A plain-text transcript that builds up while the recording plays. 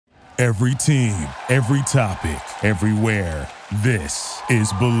Every team, every topic, everywhere. This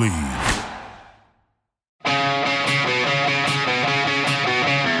is Believe.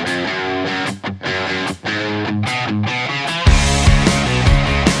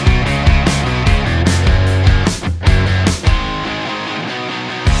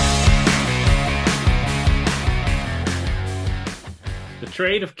 The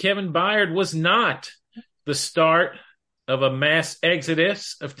trade of Kevin Byard was not the start of a mass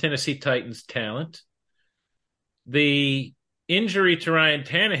exodus of Tennessee Titans talent. The injury to Ryan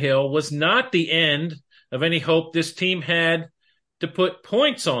Tannehill was not the end of any hope this team had to put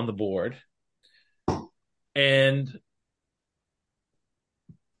points on the board. And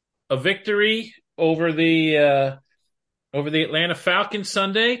a victory over the Atlanta Falcons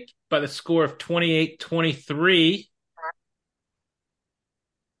Sunday by the score of 28-23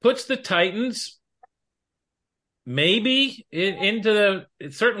 puts the Titans maybe into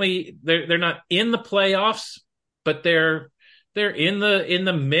certainly they're not in the playoffs, but they're in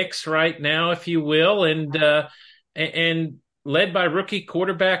the mix right now, if you will, and led by rookie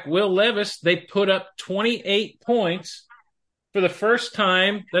quarterback Will Levis, they put up 28 points for the first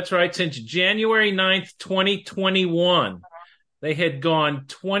time. That's right, since January 9th, 2021. They had gone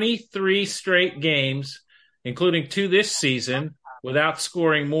 23 straight games, including 2 this season, without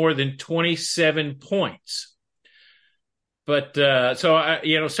scoring more than 27 points. But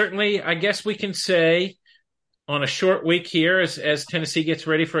certainly, I guess we can say on a short week here, as Tennessee gets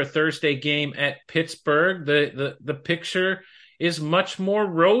ready for a Thursday game at Pittsburgh, the picture is much more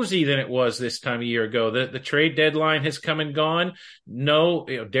rosy than it was this time a year ago. The trade deadline has come and gone. No,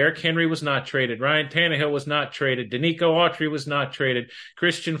 Derrick Henry was not traded. Ryan Tannehill was not traded. Danico Autry was not traded.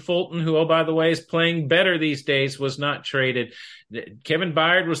 Christian Fulton, who, oh, by the way, is playing better these days, was not traded. Kevin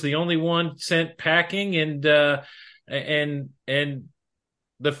Byard was the only one sent packing, and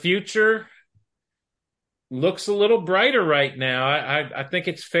the future looks a little brighter right now. I think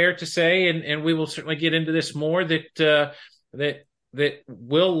it's fair to say, and we will certainly get into this more, that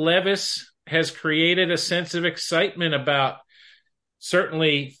Will Levis has created a sense of excitement about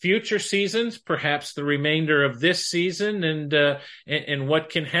certainly future seasons, perhaps the remainder of this season, and what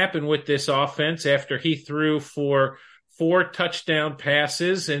can happen with this offense after he threw for 4 touchdown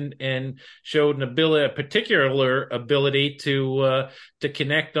passes and showed a particular ability to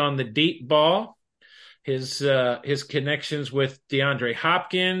connect on the deep ball. His connections with DeAndre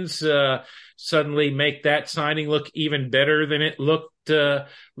Hopkins suddenly make that signing look even better than it looked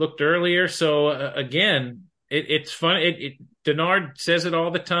earlier. So again, it's fun. Denard says it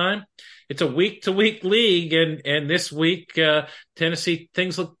all the time. It's a week-to-week league, and this week Tennessee,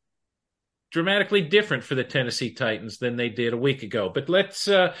 things look dramatically different for the Tennessee Titans than they did a week ago. But let's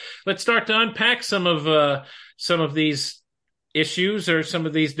start to unpack some of these issues or some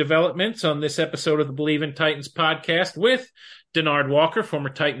of these developments on this episode of the Believe in Titans podcast with Denard Walker, former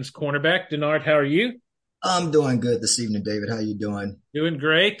Titans cornerback. Denard, how are you? I'm doing good this evening, David. How are you doing? Doing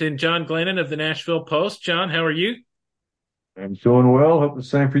great. And John Glennon of the Nashville Post. John, how are you? I'm doing well. Hope the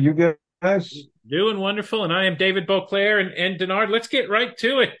same for you guys. Doing wonderful. And I am David Beauclair. And Denard, let's get right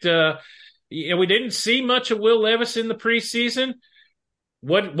to it. We didn't see much of Will Levis in the preseason.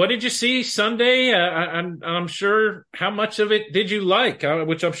 What did you see Sunday? I'm sure. How much of it did you like?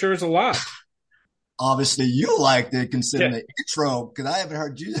 Which I'm sure is a lot. Obviously, you liked it considering the intro, because I haven't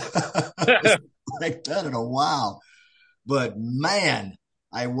heard you like that in a while. But man,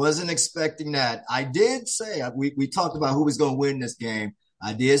 I wasn't expecting that. I did say we talked about who was going to win this game.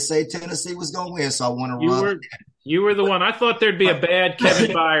 I did say Tennessee was going to win, so I want to You were the one. I thought there'd be a bad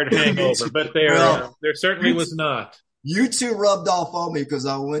Kevin Byard hangover, but there certainly was not. You two rubbed off on me because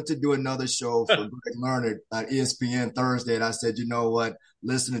I went to do another show for Greg Leonard at ESPN Thursday, and I said, you know what?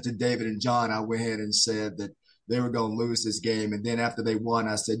 Listening to David and John, I went ahead and said that they were going to lose this game. And then after they won,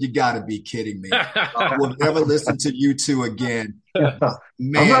 I said, you got to be kidding me. I will never listen to you two again. Man.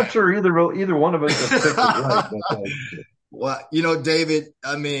 I'm not sure either one of us has picked it right. Well, David,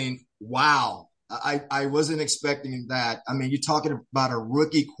 I mean, wow. I wasn't expecting that. I mean, you're talking about a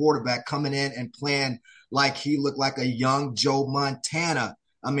rookie quarterback coming in and playing like he looked like a young Joe Montana.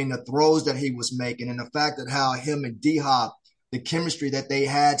 I mean, the throws that he was making and the fact that how him and D-Hop, the chemistry that they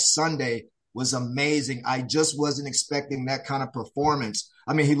had Sunday was amazing. I just wasn't expecting that kind of performance.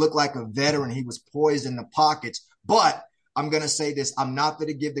 I mean, he looked like a veteran. He was poised in the pockets. But I'm going to say this. I'm not going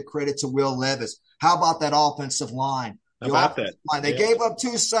to give the credit to Will Levis. How about that offensive line? They gave up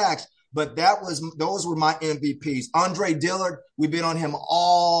 2 sacks. But those were my MVPs. Andre Dillard, we've been on him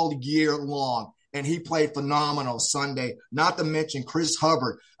all year long. and he played phenomenal Sunday. Not to mention Chris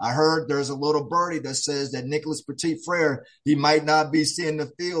Hubbard. I heard there's a little birdie that says that Nicholas Petit-Frere, he might not be seeing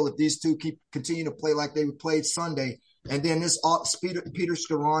the field if these two continue to play like they played Sunday. And then this Peter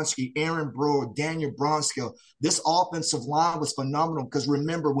Skoronski, Aaron Brewer, Daniel Bronskill, this offensive line was phenomenal because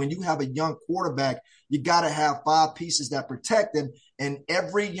remember, when you have a young quarterback, you got to have 5 pieces that protect him. And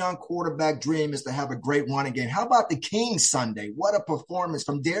every young quarterback dream is to have a great running game. How about the Kings Sunday? What a performance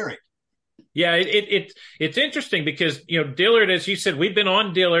from Derrick. Yeah, it's interesting because, Dillard, as you said, we've been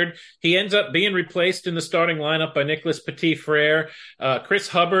on Dillard. He ends up being replaced in the starting lineup by Nicholas Petit-Frere. Chris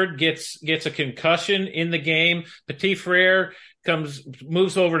Hubbard gets a concussion in the game. Petit-Frere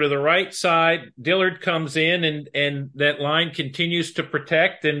moves over to the right side. Dillard comes in and that line continues to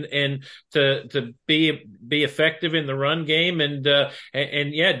protect and to be effective in the run game. And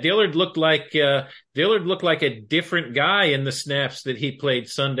yeah, Dillard looked like a different guy in the snaps that he played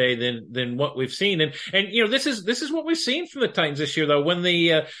Sunday than what we've seen. And this is what we've seen from the Titans this year, though. When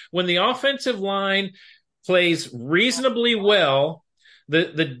the offensive line plays reasonably well,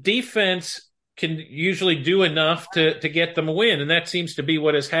 the defense can usually do enough to get them a win. And that seems to be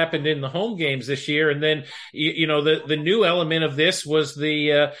what has happened in the home games this year. And then, the new element of this was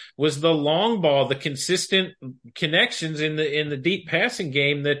the long ball, the consistent connections in the deep passing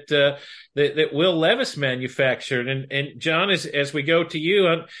game that Will Levis manufactured. And John, as we go to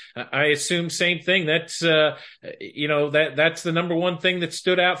you, I assume same thing. That's, that's the number one thing that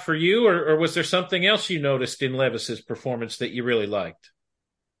stood out for you, or was there something else you noticed in Levis's performance that you really liked?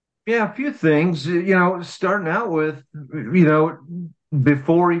 Yeah, a few things, starting out with,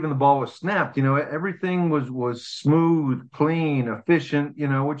 before even the ball was snapped, everything was smooth, clean, efficient,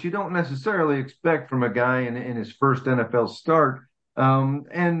 which you don't necessarily expect from a guy in his first NFL start. To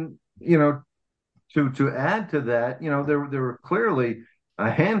add to that, there were clearly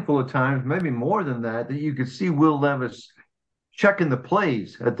a handful of times, maybe more than that you could see Will Levis checking the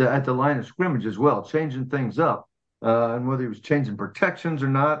plays at the line of scrimmage as well, changing things up. And whether he was changing protections or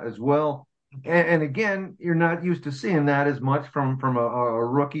not as well. And again, you're not used to seeing that as much from a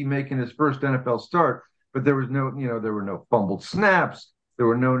rookie making his first NFL start. But there was there were no fumbled snaps. There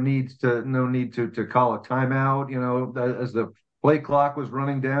were no need to call a timeout, as the play clock was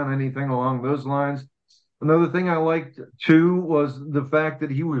running down, anything along those lines. Another thing I liked too was the fact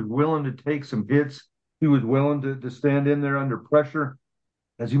that he was willing to take some hits. He was willing to stand in there under pressure.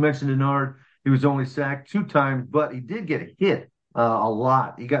 As you mentioned, Denard, he was only sacked 2 times, but he did get hit a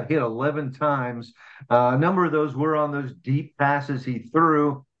lot. He got hit 11 times. A number of those were on those deep passes he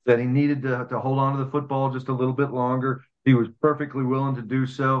threw that he needed to hold on to the football just a little bit longer. He was perfectly willing to do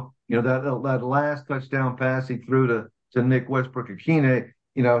so. That last touchdown pass he threw to Nick Westbrook-Akine,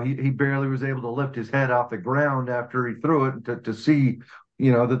 he barely was able to lift his head off the ground after he threw it to see,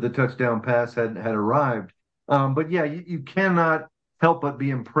 that the touchdown pass had arrived. But yeah, you cannot help but be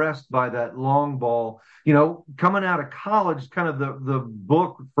impressed by that long ball. Coming out of college, kind of the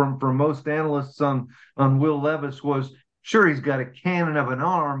book from most analysts on Will Levis was, sure, he's got a cannon of an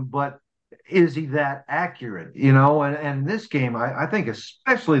arm, but is he that accurate? And in this game, I think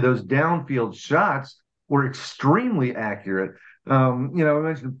especially those downfield shots were extremely accurate. I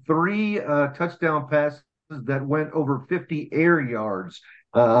mentioned 3 touchdown passes that went over 50 air yards,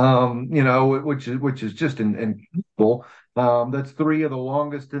 which is just incredible. That's 3 of the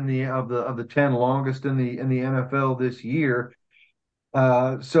longest of the 10 longest in the NFL this year.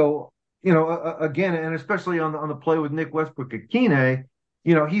 Again, and especially on the play with Nick Westbrook-Akine,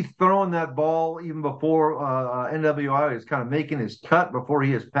 he's throwing that ball even before NWI is kind of making his cut, before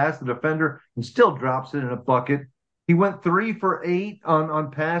he has passed the defender, and still drops it in a bucket. He went 3 for 8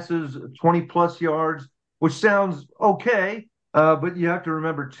 on passes, 20 plus yards, which sounds okay. But you have to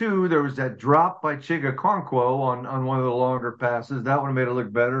remember, too, there was that drop by Chiga Okonkwo on one of the longer passes. That one made it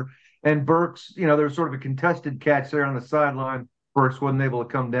look better. And Burks, there was sort of a contested catch there on the sideline. Burks wasn't able to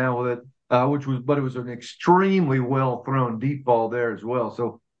come down with it, but it was an extremely well-thrown deep ball there as well.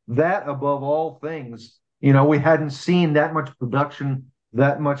 So that, above all things, we hadn't seen that much production,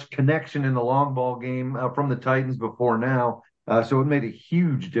 that much connection in the long ball game from the Titans before now. So it made a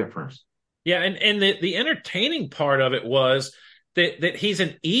huge difference. Yeah, and the entertaining part of it was that he's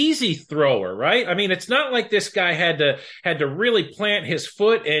an easy thrower, right? I mean, it's not like this guy had to really plant his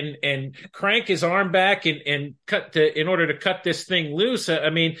foot and crank his arm back and in order to cut this thing loose. I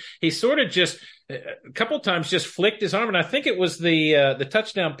mean, he sort of just a couple times just flicked his arm, and I think it was the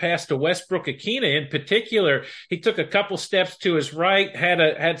touchdown pass to Westbrook-Akine in particular. He took a couple steps to his right,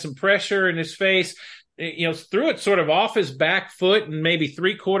 had some pressure in his face, threw it sort of off his back foot and maybe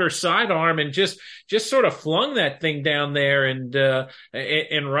 3/4 sidearm and just sort of flung that thing down there and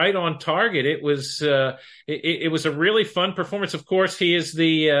right on target. It was it was a really fun performance. Of course, he is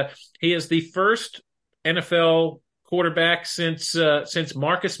the first NFL quarterback since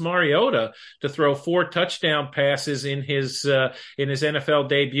Marcus Mariota to throw 4 touchdown passes in his NFL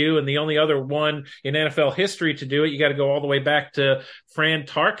debut, and the only other one in NFL history to do it. You got to go all the way back to Fran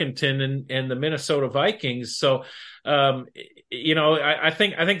Tarkenton and the Minnesota Vikings. So, I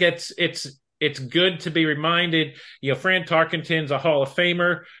think it's good to be reminded, Fran Tarkenton's a Hall of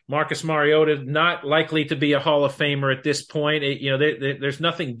Famer. Marcus Mariota not likely to be a Hall of Famer at this point. There's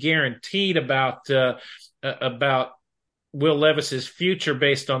nothing guaranteed about Will Levis's future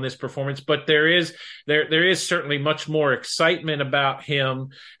based on this performance, but there is certainly much more excitement about him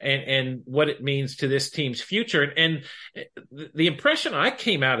and what it means to this team's future. And the impression I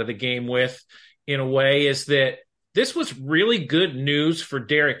came out of the game with, in a way, is that this was really good news for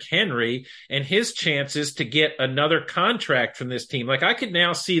Derrick Henry and his chances to get another contract from this team. Like, I could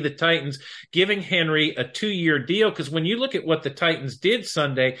now see the Titans giving Henry a 2-year deal, because when you look at what the Titans did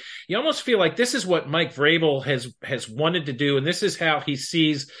Sunday, you almost feel like this is what Mike Vrabel has wanted to do, and this is how he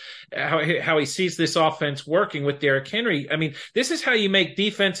sees this offense working with Derrick Henry. I mean, this is how you make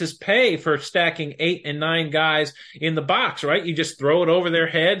defenses pay for stacking 8 and 9 guys in the box, right? You just throw it over their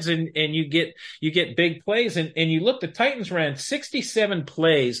heads and you get big plays. And you look, the Titans ran 67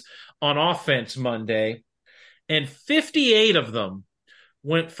 plays on offense Monday, and 58 of them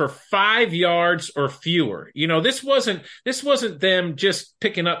went for 5 yards or fewer. This wasn't them just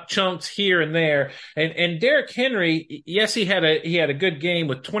picking up chunks here and there. And Derrick Henry, yes, he had a good game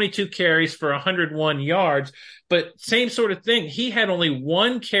with 22 carries for 101 yards, but same sort of thing. He had only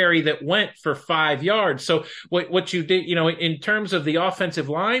 1 carry that went for 5 yards. So what you did, in terms of the offensive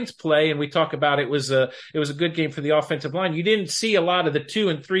line's play, and we talk about it was a good game for the offensive line. You didn't see a lot of the 2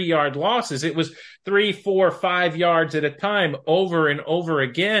 and 3 yard losses. It was 3, 4, 5 yards at a time over and over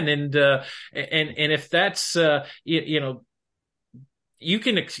again. And if that's, you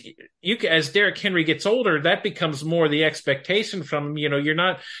can, as Derrick Henry gets older, that becomes more the expectation from him. You're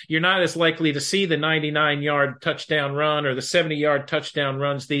not as likely to see the 99-yard touchdown run or the 70-yard touchdown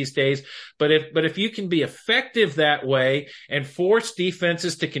runs these days. But if you can be effective that way and force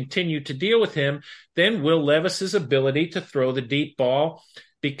defenses to continue to deal with him, then Will Levis's ability to throw the deep ball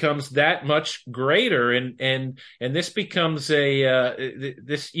becomes that much greater, and this becomes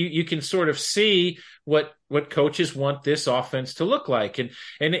you can sort of see what coaches want this offense to look like, and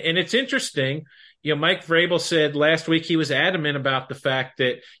it's interesting. Mike Vrabel said last week, he was adamant about the fact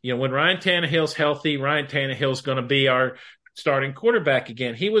that when Ryan Tannehill's healthy, Ryan Tannehill's going to be our starting quarterback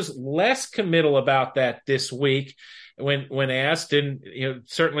again. He was less committal about that this week when asked, and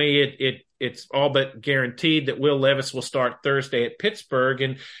certainly it's all but guaranteed that Will Levis will start Thursday at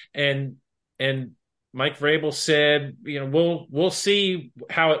Pittsburgh, and Mike Vrabel said, we'll see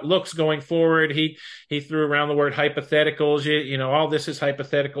how it looks going forward. He threw around the word hypotheticals. All this is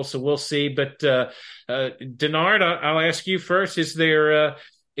hypothetical, so we'll see. But Denard, I'll ask you first: is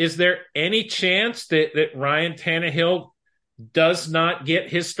there any chance that Ryan Tannehill does not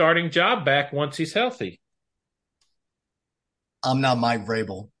get his starting job back once he's healthy? I'm not Mike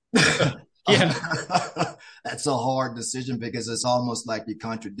Vrabel. Yeah. That's a hard decision, because it's almost like you're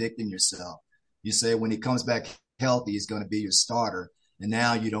contradicting yourself. You say when he comes back healthy, he's going to be your starter. And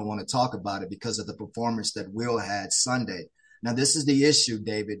now you don't want to talk about it because of the performance that Will had Sunday. Now, this is the issue,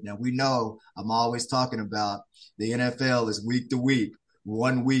 David. Now, we know I'm always talking about the NFL is week to week.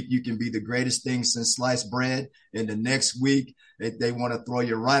 One week you can be the greatest thing since sliced bread, and the next week they want to throw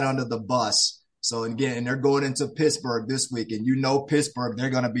you right under the bus. So again, they're going into Pittsburgh this week, and Pittsburgh,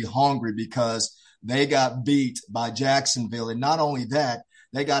 they're going to be hungry because they got beat by Jacksonville. And not only that,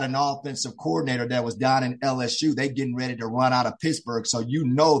 they got an offensive coordinator that was down in LSU. They getting ready to run out of Pittsburgh. So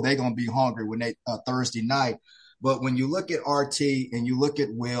they're going to be hungry when they Thursday night. But when you look at RT and you look at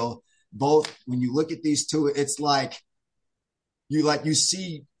Will, both, when you look at these two, it's like you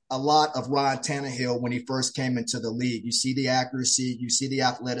see a lot of Ryan Tannehill when he first came into the league. You see the accuracy, you see the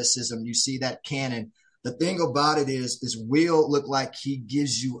athleticism, you see that cannon. The thing about it is Will look like he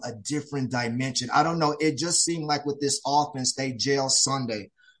gives you a different dimension. I don't know. It just seemed like with this offense, they gel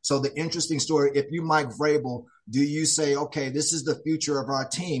Sunday. So the interesting story, if you Mike Vrabel, do you say, okay, this is the future of our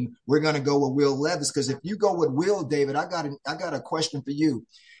team, we're going to go with Will Levis? Because if you go with Will, David, I got a question for you.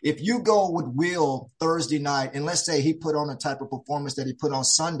 If you go with Will Thursday night, and let's say he put on the type of performance that he put on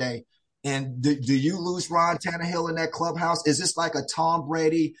Sunday, and do you lose Ryan Tannehill in that clubhouse? Is this like a Tom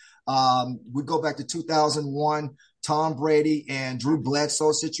Brady? We go back to 2001 Tom Brady and Drew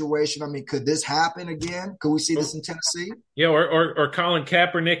Bledsoe situation? I mean, could this happen again? Could we see this in Tennessee? Yeah, or Colin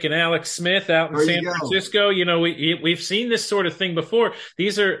Kaepernick and Alex Smith out in San Francisco. You know, we've seen this sort of thing before.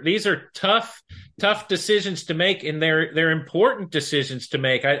 These are tough decisions to make, and they're important decisions to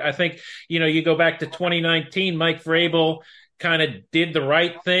make. I think, you know, you go back to 2019, Mike Vrabel kind of did the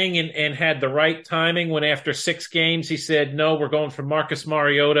right thing and had the right timing when after 6 games he said, no, we're going from Marcus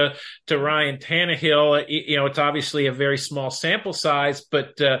Mariota to Ryan Tannehill. You know, it's obviously a very small sample size,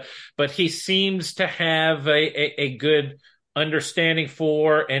 but he seems to have a good understanding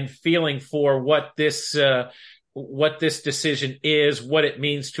for and feeling for what this decision is, what it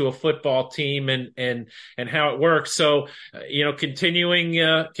means to a football team, and how it works. So, you know, continuing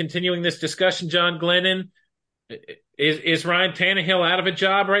this discussion, John Glennon, is Ryan Tannehill out of a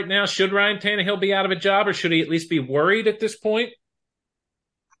job right now? Should Ryan Tannehill be out of a job, or should he at least be worried at this point?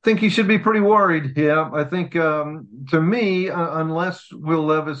 I think he should be pretty worried. Yeah, I think to me, unless Will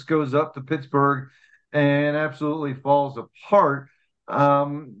Levis goes up to Pittsburgh and absolutely falls apart,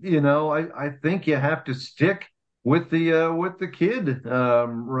 you know, I think you have to stick with the kid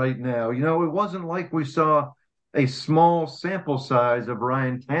right now. You know, it wasn't like we saw a small sample size of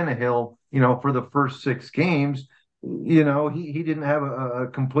Ryan Tannehill, you know, for the first 6 games. You know, he didn't have a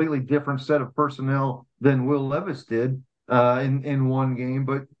completely different set of personnel than Will Levis did in one game.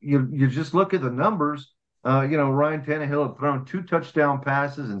 But you just look at the numbers. You know, Ryan Tannehill had thrown 2 touchdown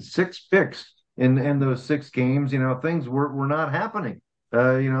passes and 6 picks in those 6 games. You know, things were not happening.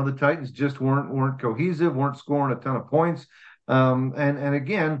 You know, the Titans just weren't cohesive, weren't scoring a ton of points. And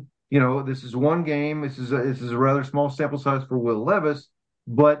again, you know, this is one game. This is a rather small sample size for Will Levis,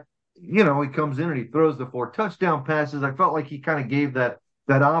 but you know, he comes in and he throws the 4 touchdown passes. I felt like he kind of gave that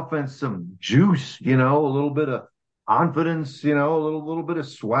offense some juice, you know, a little bit of confidence, you know, a little bit of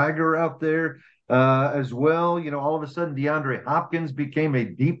swagger out there as well. You know, all of a sudden DeAndre Hopkins became a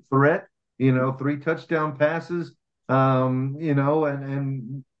deep threat, you know, 3 touchdown passes, you know,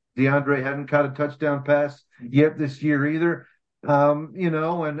 and DeAndre hadn't caught a touchdown pass yet this year either. You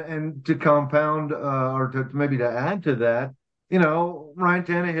know, and to compound or to maybe to add to that, you know, Ryan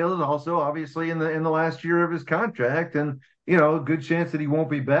Tannehill is also obviously in the last year of his contract, and you know, a good chance that he won't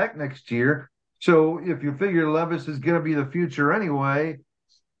be back next year. So if you figure Levis is going to be the future anyway,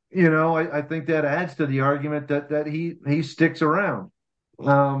 you know, I think that adds to the argument that he sticks around.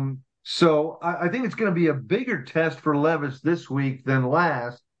 So I think it's going to be a bigger test for Levis this week than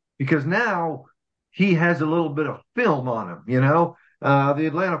last, because now he has a little bit of film on him, you know. The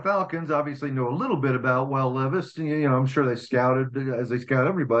Atlanta Falcons obviously know a little bit about Will Levis. You know, I'm sure they scouted as they scout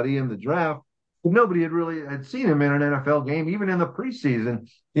everybody in the draft. But nobody had seen him in an NFL game, even in the preseason.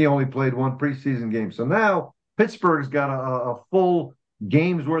 He only played 1 preseason game. So now Pittsburgh's got a full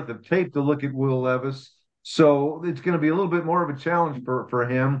game's worth of tape to look at Will Levis. So it's going to be a little bit more of a challenge for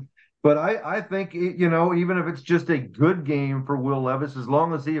him. But I think, you know, even if it's just a good game for Will Levis, as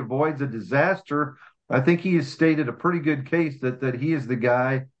long as he avoids a disaster, I think he has stated a pretty good case that he is the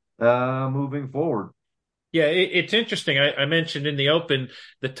guy moving forward. Yeah, it's interesting. I mentioned in the open,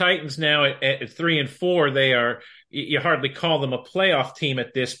 the Titans now at 3-4, they are, you hardly call them a playoff team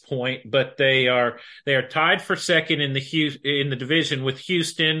at this point, but they are tied for second in the division with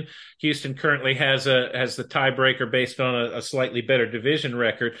Houston. Houston currently has the tiebreaker based on a slightly better division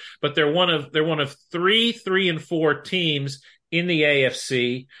record, but they're one of 3 3-4 teams in the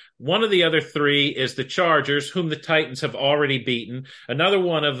AFC. One of the other 3 is the Chargers, whom the Titans have already beaten. Another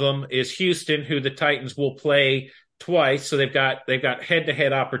one of them is Houston, who the Titans will play twice. So they've got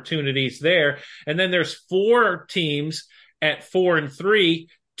head-to-head opportunities there. And then there's 4 teams at 4-3,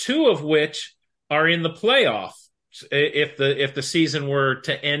 2 of which are in the playoff if the season were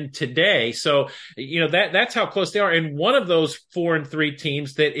to end today. So, you know, that's how close they are. And one of those 4-3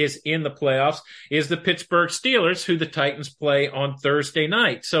 teams that is in the playoffs is the Pittsburgh Steelers, who the Titans play on Thursday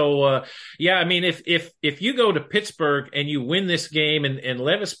night. So, yeah, I mean, if you go to Pittsburgh and you win this game and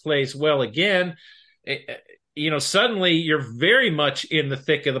Levis plays well again, you know, suddenly you're very much in the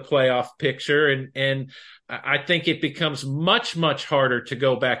thick of the playoff picture. And I think it becomes much, much harder to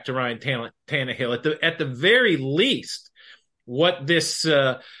go back to Ryan Tannehill. At the very least, what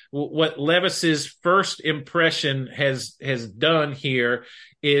Levis's first impression has done here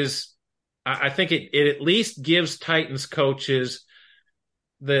is, I think it at least gives Titans coaches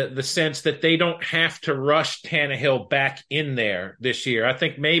the sense that they don't have to rush Tannehill back in there this year. I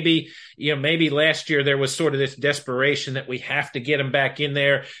think maybe last year there was sort of this desperation that we have to get him back in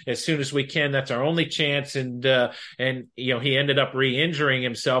there as soon as we can. That's our only chance. And he ended up re-injuring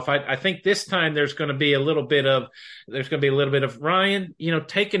himself. I think this time there's going to be a little bit of Ryan,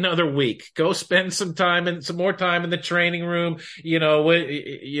 take another week, go spend some more time in the training room. We'll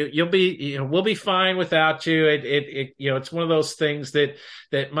be fine without you. It's one of those things that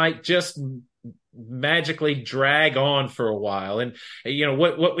might just magically drag on for a while. And,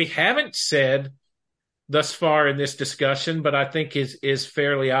 what we haven't said thus far in this discussion, but I think is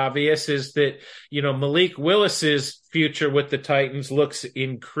fairly obvious, is that, Malik Willis's future with the Titans looks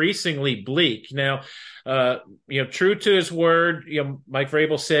increasingly bleak. Now, true to his word, Mike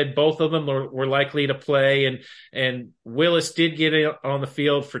Vrabel said both of them were likely to play, and Willis did get on the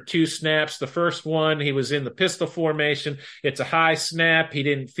field for 2 snaps. The first one, he was in the pistol formation. It's a high snap. He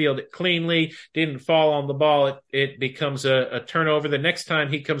didn't field it cleanly, didn't fall on the ball. It becomes a turnover. The next time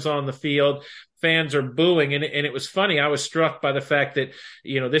he comes on the field, fans are booing, and it was funny. I was struck by the fact that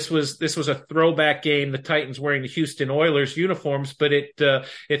this was a throwback game. The Titans wearing the Houston Oilers uniforms, but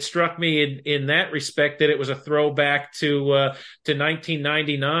it struck me in that respect that it was a throwback to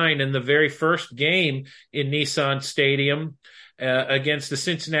 1999 and the very first game in Nissan Stadium against the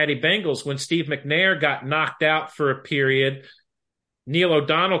Cincinnati Bengals when Steve McNair got knocked out for a period. Neil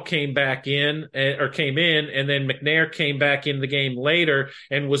O'Donnell came in, and then McNair came back in the game later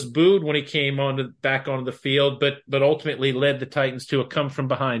and was booed when he came back onto the field, but ultimately led the Titans to a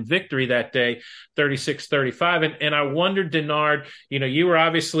come-from-behind victory that day, 36-35. And I wondered, Denard, you were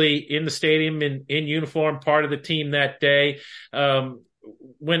obviously in the stadium in uniform, part of the team that day.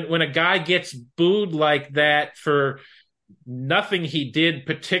 When a guy gets booed like that for nothing he did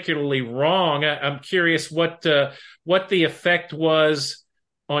particularly wrong, I'm curious what the effect was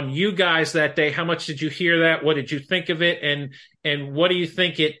on you guys that day. How much did you hear that? What did you think of it? And what do you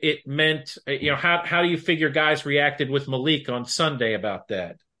think it meant? How do you figure guys reacted with Malik on Sunday about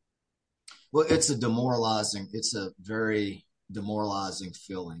that? Well, it's a very demoralizing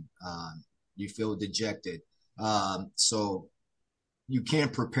feeling. You feel dejected. So you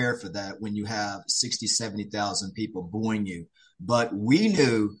can't prepare for that when you have 60, 70,000 people booing you. But we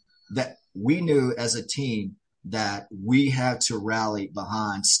knew as a team that we had to rally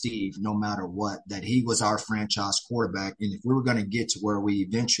behind Steve no matter what, that he was our franchise quarterback. And if we were going to get to where we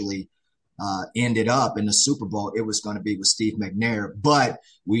eventually ended up in the Super Bowl, it was going to be with Steve McNair. But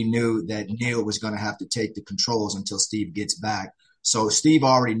we knew that Neil was going to have to take the controls until Steve gets back. So Steve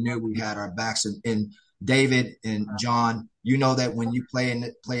already knew we had our backs. And David and John, that when you play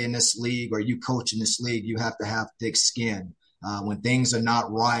in this league or you coach in this league, you have to have thick skin. When things are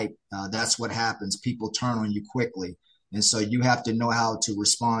not right, that's what happens. People turn on you quickly. And so you have to know how to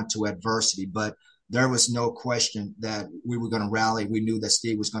respond to adversity. But there was no question that we were going to rally. We knew that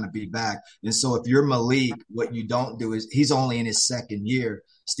Steve was going to be back. And so if you're Malik, what you don't do is, he's only in his second year.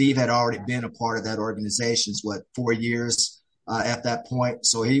 Steve had already been a part of that organization, 4 years at that point.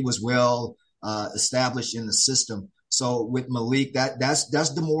 So he was well established in the system. So with Malik,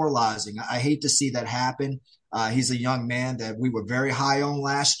 that's demoralizing. I hate to see that happen. He's a young man that we were very high on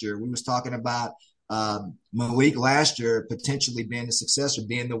last year. We was talking about Malik last year potentially being the successor,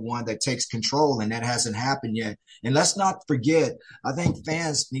 being the one that takes control, and that hasn't happened yet. And let's not forget, I think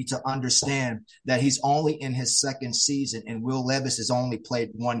fans need to understand that he's only in his second season, and Will Levis has only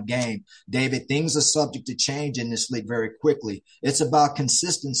played 1 game. David, things are subject to change in this league very quickly. It's about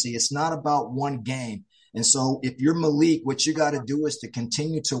consistency. It's not about 1 game. And so if you're Malik, what you got to do is to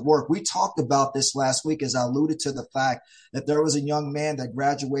continue to work. We talked about this last week as I alluded to the fact that there was a young man that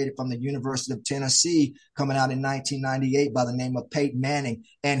graduated from the University of Tennessee coming out in 1998 by the name of Peyton Manning,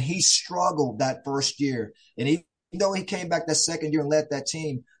 and he struggled that first year. And even though he came back that second year and led that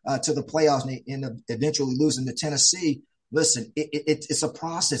team to the playoffs and ended up eventually losing to Tennessee, listen, it's a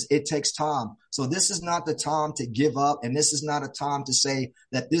process. It takes time. So this is not the time to give up, and this is not a time to say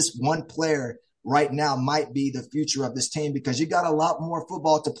that this one player right now might be the future of this team, because you got a lot more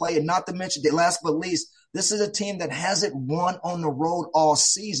football to play. And not to mention, last but least, this is a team that hasn't won on the road all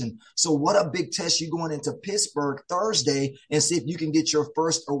season. So what a big test you going into Pittsburgh Thursday and see if you can get your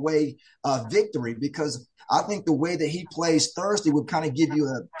first away victory, because I think the way that he plays Thursday would kind of give you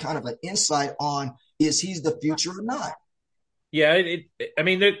a kind of an insight on is he's the future or not. Yeah,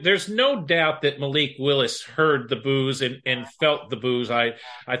 there's no doubt that Malik Willis heard the boos and felt the boos. I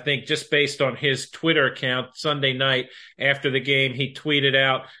think just based on his Twitter account Sunday night after the game, he tweeted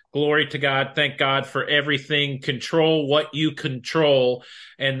out, glory to God, thank God for everything, control what you control,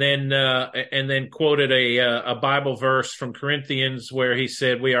 and then quoted a Bible verse from Corinthians where he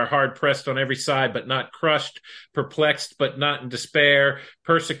said, "We are hard pressed on every side, but not crushed, perplexed, but not in despair,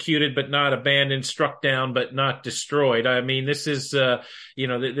 persecuted, but not abandoned, struck down, but not destroyed." I mean, this is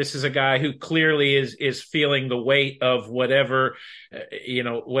this is a guy who clearly is feeling the weight of whatever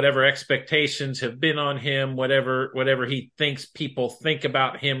expectations have been on him, whatever he thinks people think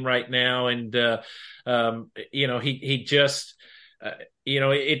about him right now. And, he just,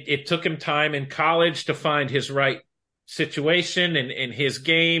 it took him time in college to find his right situation and his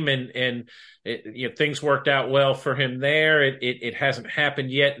game, and things worked out well for him there. It hasn't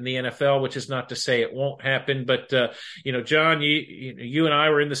happened yet in the NFL, which is not to say it won't happen. But, John, you and I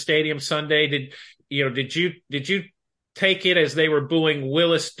were in the stadium Sunday. Did you take it as they were booing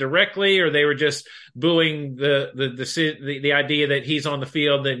Willis directly, or they were just booing the idea that he's on the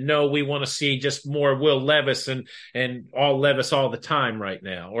field, that no, we want to see just more Will Levis and all Levis all the time right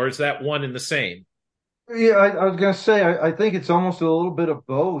now? Or is that one and the same? Yeah, I was going to say, I think it's almost a little bit of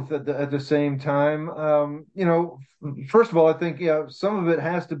both at the same time. First of all, I think, some of it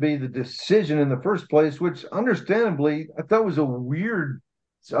has to be the decision in the first place, which understandably I thought was a weird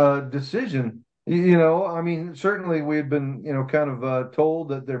decision. I mean, certainly we had been, kind of told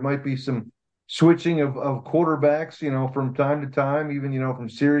that there might be some switching of quarterbacks, from time to time, even, from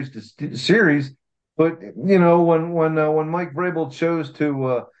series to series. But, when Mike Vrabel chose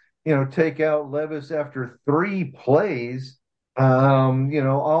to, take out Levis after 3 plays,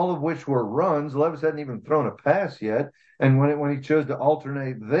 all of which were runs. Levis hadn't even thrown a pass yet. And when he chose to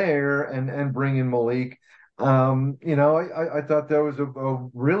alternate there and bring in Malik, I thought that was a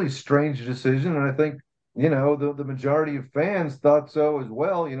really strange decision. And I think, the majority of fans thought so as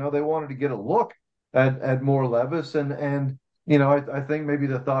well. They wanted to get a look at more Levis. And I think maybe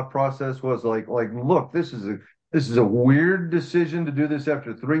the thought process was like, look, this is a weird decision to do this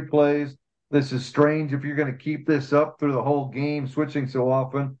after 3 plays. This is strange if you're going to keep this up through the whole game, switching so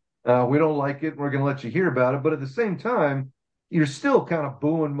often. We don't like it. We're going to let you hear about it. But at the same time, you're still kind of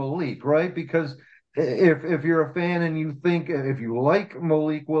booing Malik, right? Because if you're a fan and you think, if you like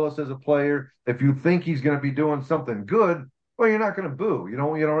Malik Willis as a player, if you think he's going to be doing something good, well, you're not going to boo. It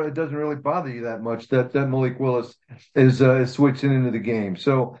doesn't really bother you that much that Malik Willis is switching into the game.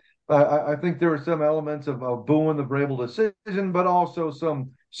 So I think there were some elements of booing the Vrabel decision, but also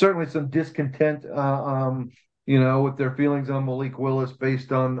certainly some discontent, with their feelings on Malik Willis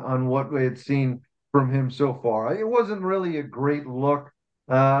based on what we had seen from him so far. It wasn't really a great look.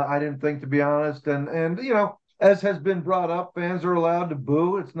 I didn't think, to be honest, and as has been brought up, fans are allowed to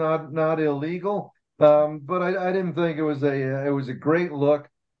boo. It's not illegal, but I didn't think it was a great look.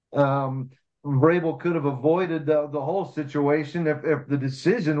 Vrabel could have avoided the whole situation if the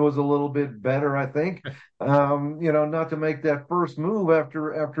decision was a little bit better. I think, not to make that first move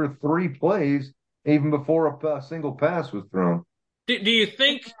after 3 plays, even before a single pass was thrown. Do you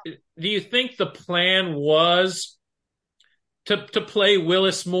think the plan was to play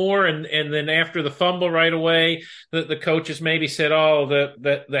Willis more, and then after the fumble right away, the coaches maybe said, "Oh,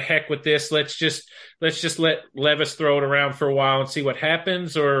 the heck with this. Let's just let Levis throw it around for a while and see what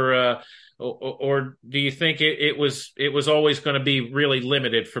happens," or do you think it was always going to be really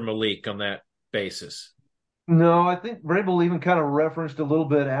limited for Malik on that basis? No, I think Vrabel even kind of referenced a little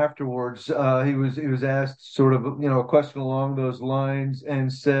bit afterwards. He was asked sort of a question along those lines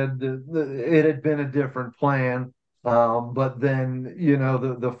and said that it had been a different plan. But then,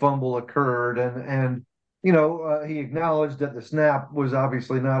 the fumble occurred and he acknowledged that the snap was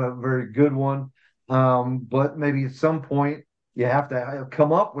obviously not a very good one. But maybe at some point you have to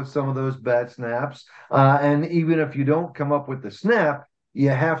come up with some of those bad snaps. And even if you don't come up with the snap, you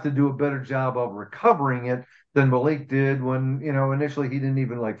have to do a better job of recovering it than Malik did when, initially he didn't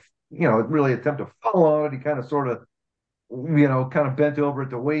even really attempt to fall on it. He kind of sort of, kind of bent over at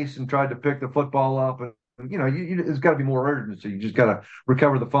the waist and tried to pick the football up. And, it's got to be more urgency. You just got to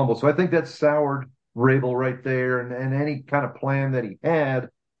recover the fumble. So I think that soured Vrabel right there, and any kind of plan that he had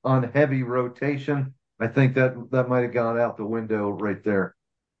on heavy rotation, I think that might have gone out the window right there.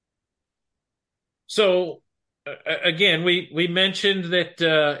 So again, we mentioned that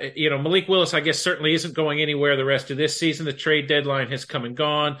Malik Willis, I guess, certainly isn't going anywhere the rest of this season. The trade deadline has come and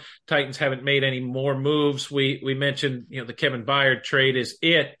gone. Titans haven't made any more moves. We mentioned the Kevin Byard trade is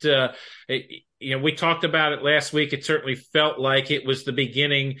it. We talked about it last week. It certainly felt like it was the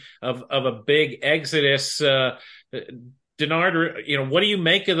beginning of a big exodus. Denard, what do you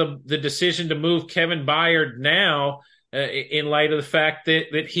make of the decision to move Kevin Byard now? in light of the fact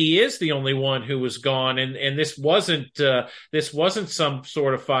that he is the only one who was gone, and this wasn't some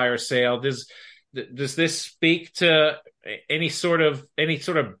sort of fire sale. Does this speak to any sort of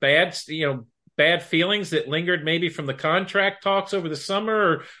bad feelings that lingered maybe from the contract talks over the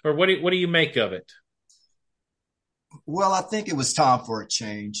summer, or what do you make of it? Well, I think it was time for a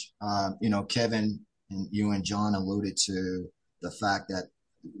change. Kevin and you and John alluded to the fact that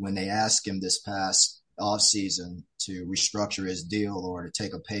when they asked him this past offseason to restructure his deal or to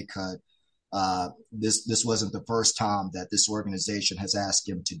take a pay cut, this wasn't the first time that this organization has asked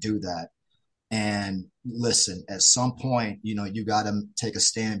him to do that. And listen, at some point, you got to take a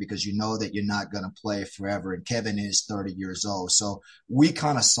stand because you know that you're not going to play forever. And Kevin is 30 years old. So we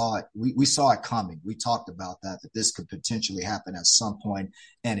kind of saw it. We saw it coming. We talked about that this could potentially happen at some point,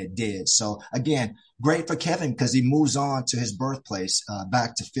 and it did. So again, great for Kevin because he moves on to his birthplace,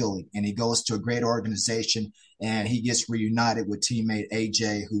 back to Philly, and he goes to a great organization, and he gets reunited with teammate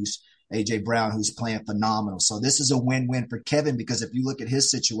AJ Brown, who's playing phenomenal. So this is a win-win for Kevin because if you look at his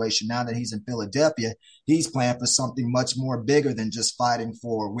situation now that he's in Philadelphia, he's playing for something much more bigger than just fighting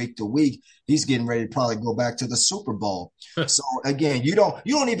for week to week. He's getting ready to probably go back to the Super Bowl. So again, you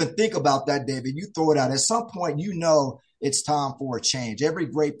don't even think about that, David. You throw it out. At some point, it's time for a change. Every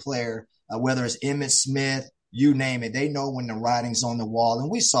great player, whether it's Emmitt Smith, you name it, they know when the writing's on the wall.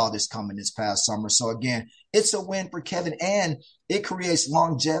 And we saw this coming this past summer. So again, it's a win for Kevin, and it creates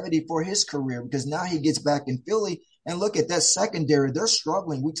longevity for his career because now he gets back in Philly. And look at that secondary. They're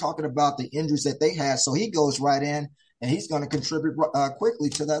struggling. We're talking about the injuries that they had. So he goes right in, and he's going to contribute quickly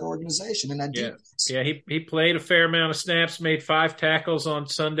to that organization. And he played a fair amount of snaps, made 5 tackles on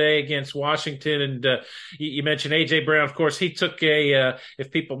Sunday against Washington. And you mentioned A.J. Brown. Of course, he took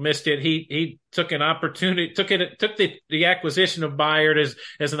if people missed it, he took an opportunity, took the acquisition of Byard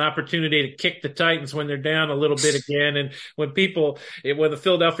as an opportunity to kick the Titans when they're down a little bit again. And when the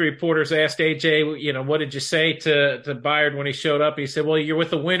Philadelphia reporters asked AJ, what did you say to Byard when he showed up? He said, well, you're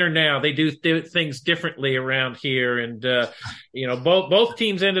with a winner now. They do things differently around here. And, both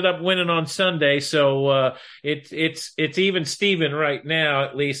teams ended up winning on Sunday. So, it's even Steven right now,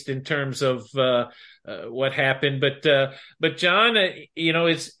 at least in terms of, what happened. But John,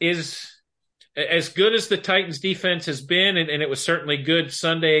 is as good as the Titans defense has been, and it was certainly good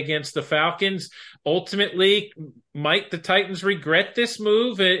Sunday against the Falcons, ultimately, might the Titans regret this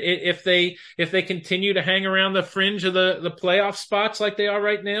move if they continue to hang around the fringe of the playoff spots like they are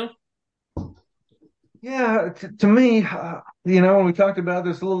right now? Yeah, to me, when we talked about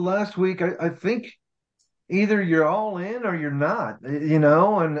this a little last week, I think either you're all in or you're not,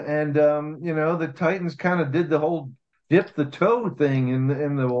 and the Titans kind of did the whole dip the toe thing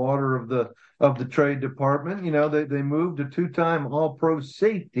in the water of the trade department. They moved a 2-time All-Pro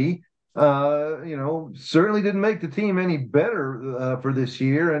safety. Certainly didn't make the team any better for this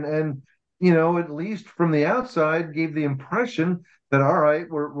year, and at least from the outside gave the impression that all right,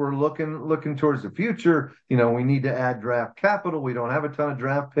 we're looking towards the future. We need to add draft capital. We don't have a ton of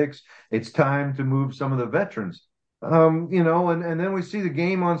draft picks. It's time to move some of the veterans. And then we see the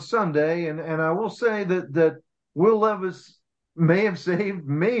game on Sunday, and I will say that Will Levis may have saved,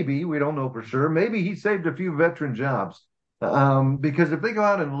 maybe, we don't know for sure, maybe he saved a few veteran jobs. Because if they go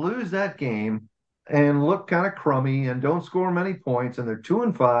out and lose that game and look kind of crummy and don't score many points and they're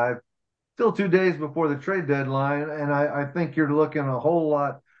 2-5, still 2 days before the trade deadline, and I think you're looking a whole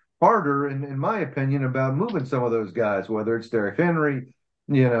lot harder, in my opinion, about moving some of those guys, whether it's Derrick Henry,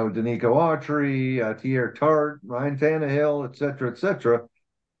 Danico Autry, Tier Tart, Ryan Tannehill, et cetera, et cetera.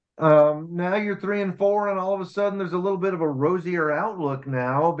 Now you're 3-4, and all of a sudden there's a little bit of a rosier outlook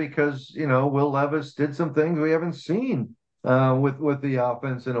now because, Will Levis did some things we haven't seen with the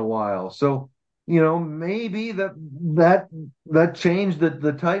offense in a while. So, maybe that changed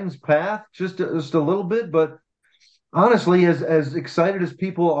the Titans' path just a little bit. But honestly, as excited as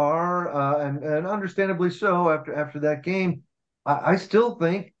people are, and understandably so after that game, I still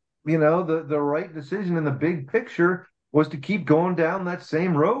think, the right decision in the big picture was to keep going down that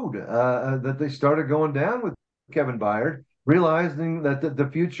same road that they started going down with Kevin Byard, realizing that the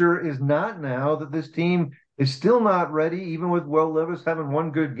future is not now, that this team is still not ready, even with Will Levis having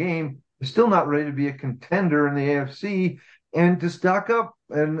one good game, is still not ready to be a contender in the AFC and to stock up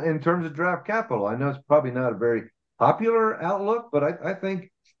in terms of draft capital. I know it's probably not a very popular outlook, but I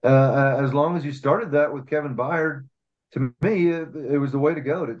think as long as you started that with Kevin Byard, to me, it was the way to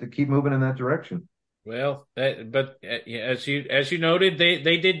go, to keep moving in that direction. Well, but as you noted,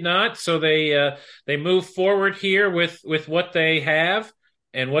 they did not. So they move forward here with what they have,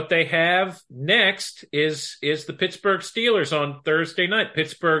 and what they have next is the Pittsburgh Steelers on Thursday night.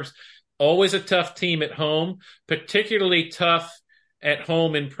 Pittsburgh's always a tough team at home, particularly tough at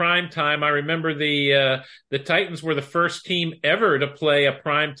home in prime time. I remember the Titans were the first team ever to play a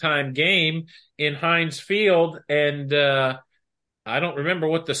primetime game in Heinz Field, and I don't remember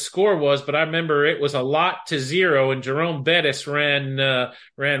what the score was, but I remember it was 0-0, and Jerome Bettis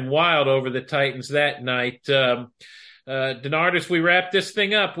ran wild over the Titans that night. Denard, as we wrap this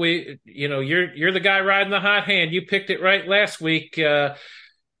thing up, you're the guy riding the hot hand. You picked it right last week.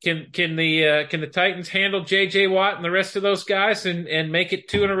 Can the Titans handle J.J. Watt and the rest of those guys and make it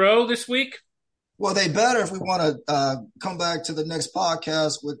 2 in a row this week? Well, they better if we want to come back to the next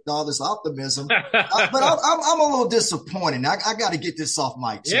podcast with all this optimism. But I'm a little disappointed. I got to get this off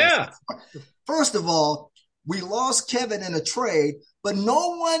my chest. Yeah. First of all, we lost Kevin in a trade, but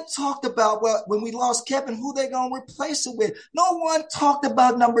no one talked about, well, when we lost Kevin, who they going to replace it with? No one talked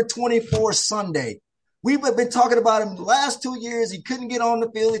about number 24 Sunday. We've been talking about him the last 2 years. He couldn't get on the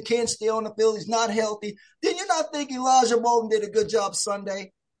field. He can't stay on the field. He's not healthy. Did you not think Elijah Molden did a good job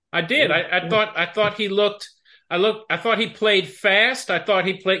Sunday? I did. I thought he looked. I thought he played fast. I thought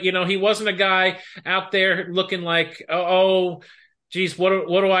he played. He wasn't a guy out there looking like, oh, geez, what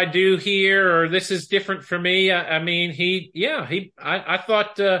do I do here? Or this is different for me. I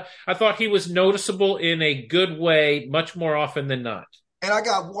thought he was noticeable in a good way, much more often than not. And I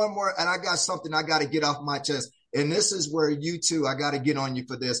got one more, and I got something I got to get off my chest. And this is where you two, I got to get on you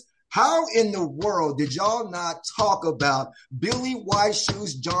for this. How in the world did y'all not talk about Billy White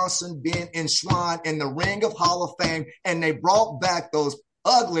Shoes Johnson being enshrined in the Ring of Hall of Fame, and they brought back those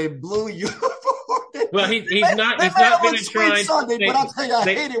ugly blue uniforms? Well, he's not been enshrined. Sunday, but I'll tell you, I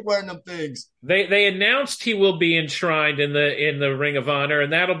hated wearing them things. They announced he will be enshrined in the Ring of Honor,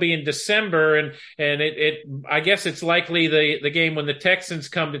 and that'll be in December. And it I guess it's likely the game when the Texans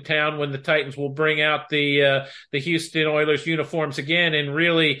come to town, when the Titans will bring out the Houston Oilers uniforms again and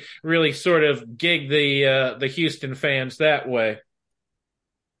really sort of gig the Houston fans that way.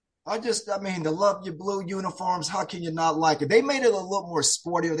 The love your blue uniforms. How can you not like it? They made it a little more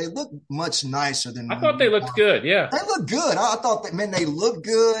sportier. They look much nicer than. I thought they looked good. Yeah, they look good. I thought they looked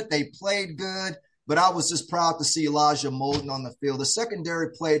good. They played good. But I was just proud to see Elijah Molden on the field. The secondary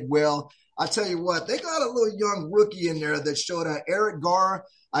played well. I tell you what, they got a little young rookie in there that showed Eric Garr.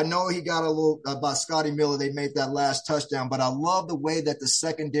 I know he got a little by Scotty Miller. They made that last touchdown, but I love the way that the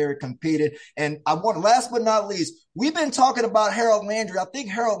secondary competed. And last but not least, we've been talking about Harold Landry. I think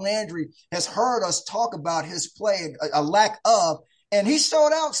Harold Landry has heard us talk about his play, a lack of, and he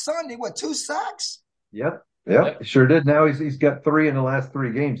showed out Sunday. 2 sacks? Yep. Sure did. Now he's got 3 in the last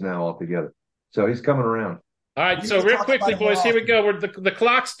 3 games now altogether. So he's coming around. All right. So real quickly, boys, here we go. The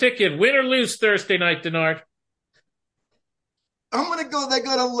clock's ticking. Win or lose Thursday night, Denard? I'm going to go. They're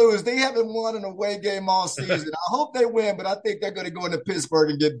going to lose. They haven't won an away game all season. I hope they win, but I think they're going to go into Pittsburgh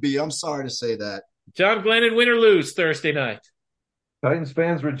and get beat. I'm sorry to say that. John Glennon, win or lose Thursday night? Titans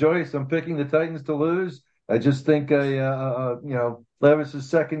fans rejoice. I'm picking the Titans to lose. I just think Levis's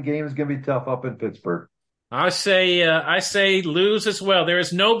second game is going to be tough up in Pittsburgh. I say lose as well. There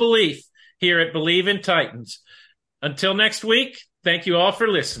is no belief here at Believe in Titans. Until next week, thank you all for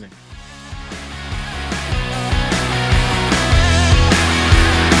listening.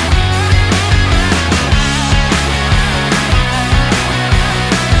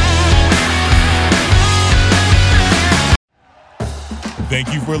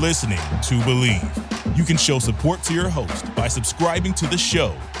 Thank you for listening to Believe. You can show support to your host by subscribing to the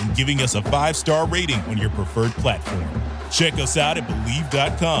show and giving us a 5-star rating on your preferred platform. Check us out at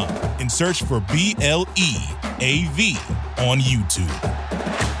Believe.com and search for BLEAV on YouTube.